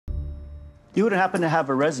You wouldn't happen to have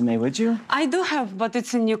a resume, would you? I do have, but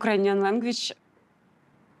it's in Ukrainian language.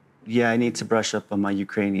 Yeah, I need to brush up on my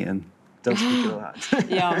Ukrainian. Don't speak it a lot.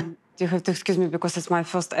 Yeah, you have to excuse me because it's my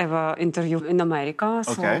first ever interview in America.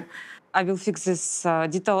 So Okay. I will fix this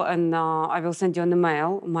detail and I will send you an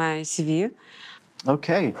email, my CV.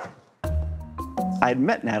 Okay. I'd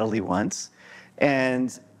met Natalie once, and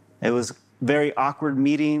it was a very awkward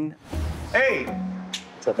meeting. Hey!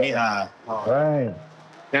 Yeah. All right.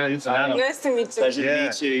 Nice to meet you. Pleasure to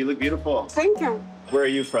meet you. You look beautiful. Thank you. Where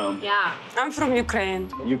are you from? Yeah, I'm from Ukraine.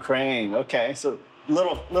 Ukraine. Okay, so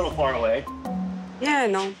little far away. Yeah, I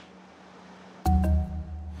know.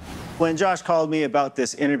 When Josh called me about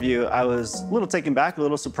this interview, I was a little taken back, a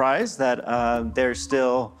little surprised that they're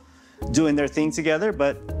still doing their thing together,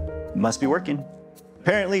 but must be working.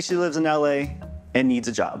 Apparently, she lives in LA and needs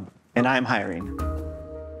a job, and I'm hiring.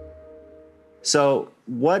 So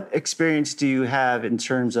what experience do you have in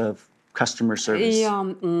terms of customer service?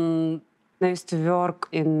 Yeah, I used to work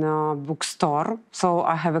in a bookstore, so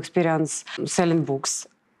I have experience selling books.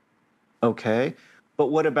 Okay, but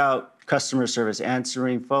what about customer service,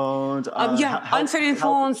 answering phones? Answering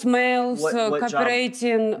phones, mails,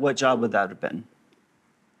 cooperating. What job would that have been?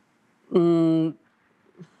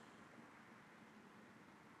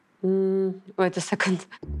 Wait a second.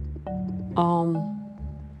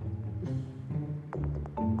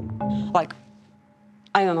 Like,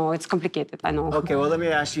 I don't know, it's complicated, I know. Okay, well, let me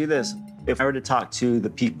ask you this. If I were to talk to the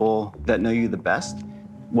people that know you the best,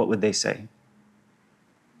 what would they say?